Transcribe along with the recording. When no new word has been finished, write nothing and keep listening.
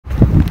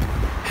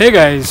Hey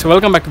guys,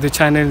 welcome back to the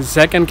channel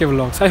Zach and K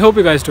Vlogs. I hope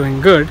you guys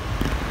doing good.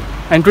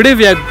 And today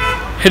we are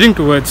heading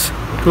towards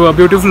to a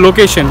beautiful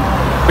location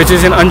which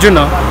is in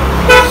Anjuna.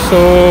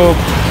 So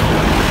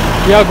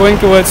we are going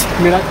towards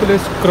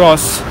Miraculous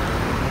Cross.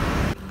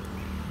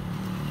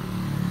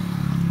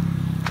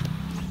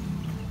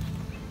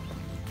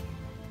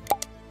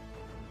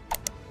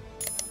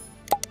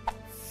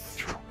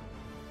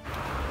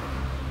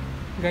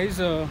 Guys,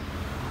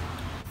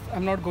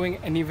 I'm not going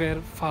anywhere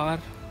far.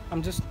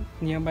 I'm just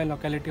nearby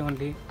locality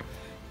only.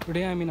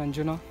 Today I'm in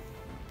Anjuna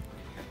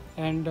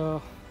and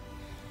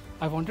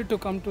I wanted to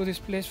come to this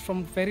place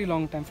from very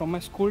long time, from my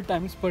school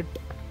times, but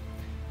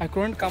I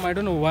couldn't come. I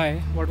don't know why.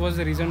 What was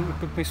the reason it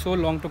took me so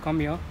long to come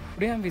here?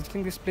 Today I'm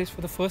visiting this place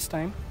for the first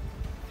time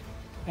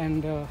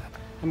and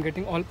I'm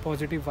getting all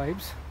positive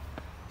vibes.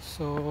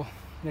 So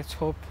let's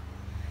hope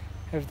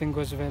everything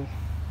goes well.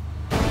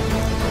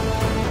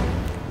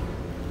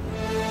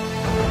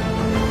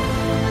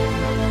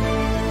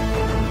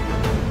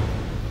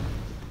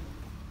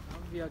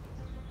 We are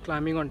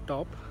climbing on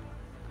top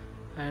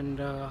and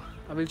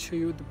I will show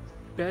you the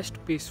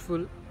best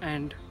peaceful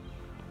and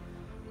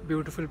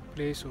beautiful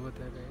place over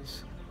there,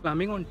 guys.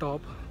 Climbing on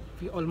top,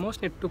 we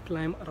almost need to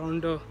climb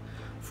around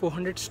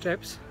 400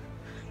 steps,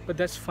 but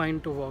that's fine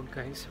to walk,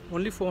 guys.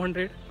 Only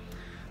 400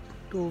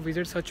 to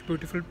visit such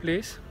beautiful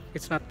place,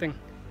 it's nothing.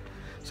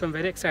 So I'm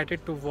very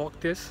excited to walk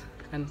this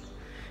and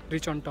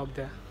reach on top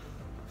there.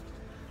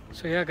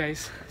 So yeah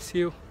guys, see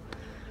you.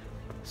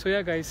 So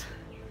yeah guys,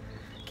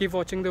 keep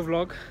watching the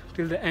vlog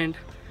till the end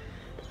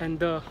and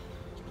the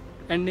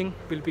ending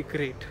will be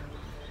great.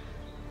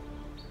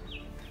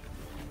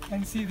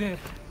 And see there,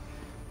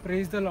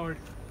 praise the Lord.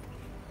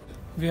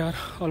 We are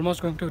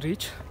almost going to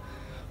reach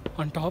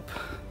on top.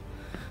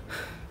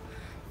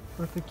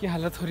 प्रतीक की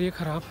हालत हो रही है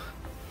ख़राब.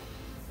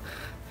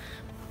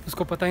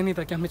 उसको पता ही नहीं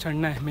था कि हमें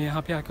चढ़ना है. मैं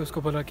यहाँ पे आके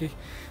उसको बोला कि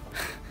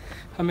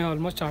हमें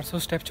ऑलमोस्ट 400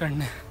 स्टेप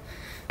चढ़ने हैं.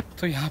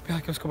 तो यहाँ पे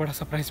आके उसको बड़ा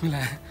सरप्राइज़ मिला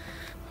है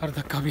और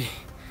धक्का भी.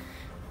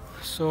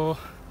 सो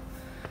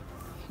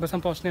बस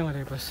हम पहुँचने वाले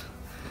हैं. बस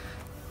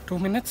 2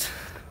 minutes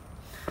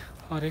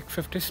और एक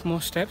 50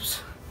 more steps,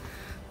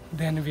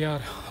 then we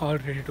are all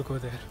ready to go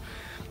there.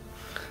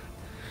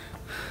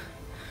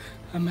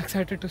 I'm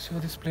excited to show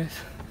this place.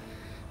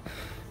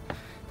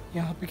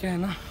 यहाँ पे क्या है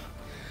ना,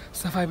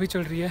 सफाई भी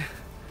चल रही है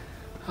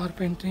और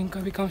पेंटिंग का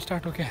भी काम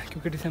स्टार्ट हो गया है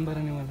क्योंकि दिसंबर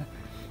आने वाला है.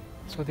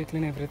 So they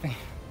clean everything.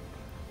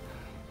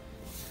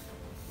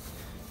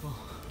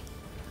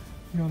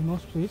 We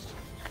almost reached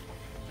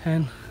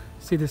and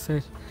see this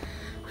side.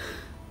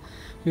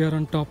 We are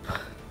on top.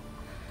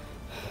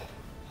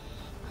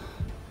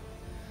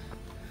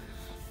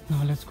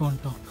 Now let's go on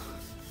top.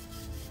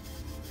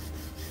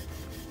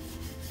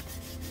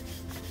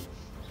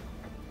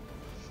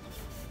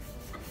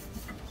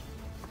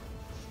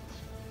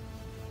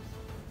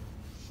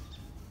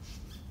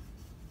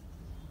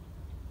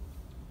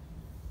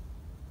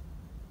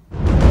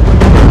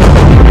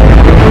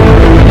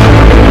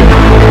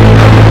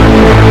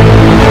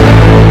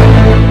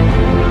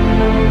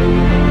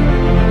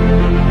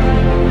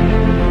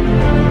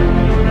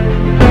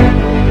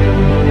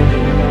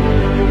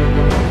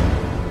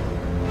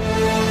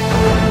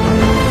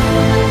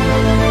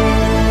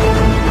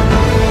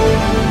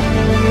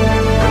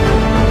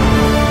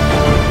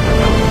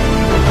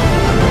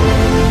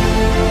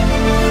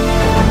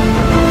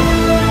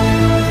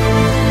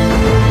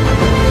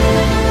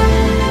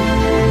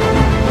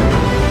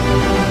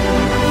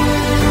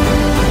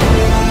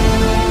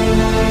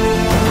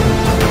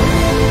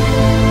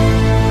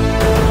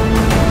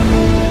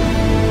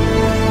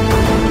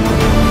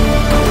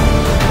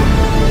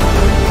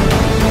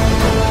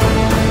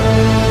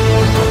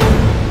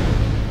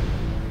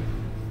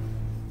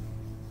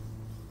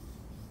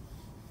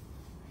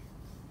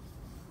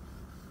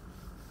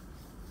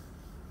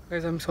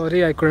 Guys, I'm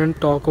sorry I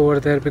couldn't talk over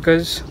there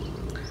because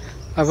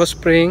I was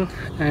praying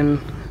and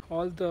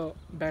all the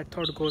bad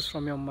thought goes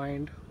from your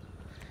mind.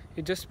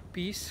 It's just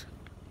peace,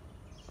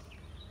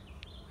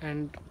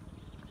 and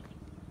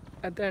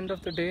at the end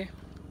of the day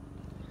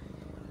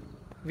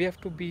we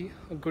have to be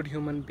good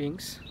human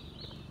beings,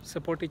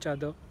 support each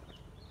other,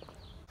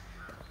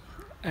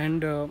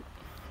 and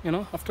you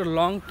know, after a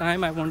long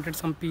time I wanted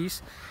some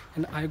peace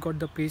and I got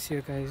the peace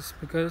here, guys,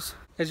 because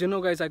as you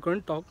know guys, I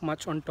couldn't talk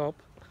much on top.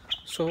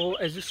 So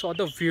as you saw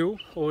the view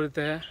over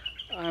there,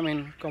 I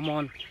mean, come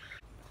on.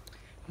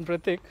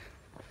 Pratik,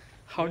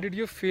 how did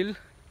you feel,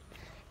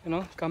 you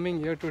know, coming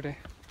here today?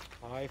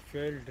 I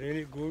felt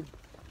really good.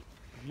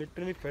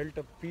 Literally felt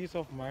a peace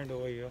of mind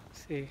over here.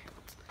 See,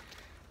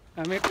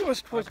 I mean, it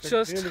was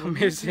just really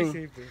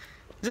amazing.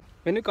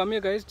 When you come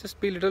here, guys, just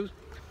be a little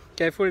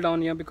careful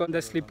down here because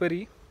they're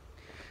slippery,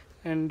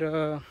 and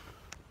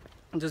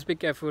just be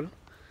careful.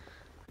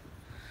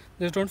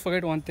 Just don't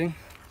forget one thing,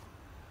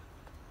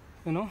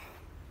 you know,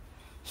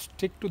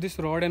 stick to this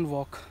rod and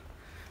walk.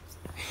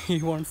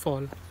 You won't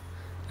fall.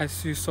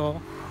 As you saw,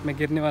 मैं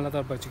गिरने वाला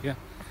था, बच गया.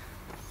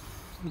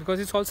 Because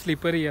it's all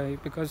slippery here.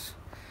 Because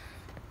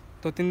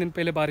 2-3 दिन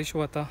पहले बारिश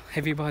हुआ था,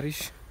 heavy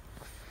बारिश,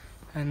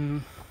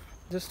 and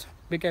just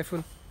be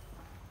careful.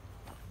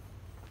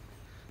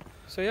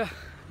 So yeah,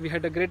 we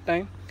had a great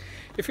time.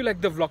 If you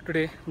like the vlog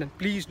today, then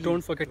please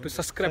don't forget to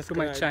subscribe to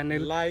my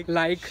channel.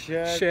 Like,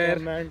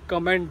 share,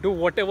 comment, do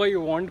whatever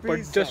you want, but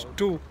just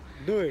do.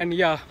 Do it. And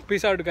yeah,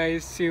 peace out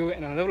guys. See you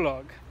in another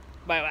vlog.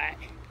 Bye bye.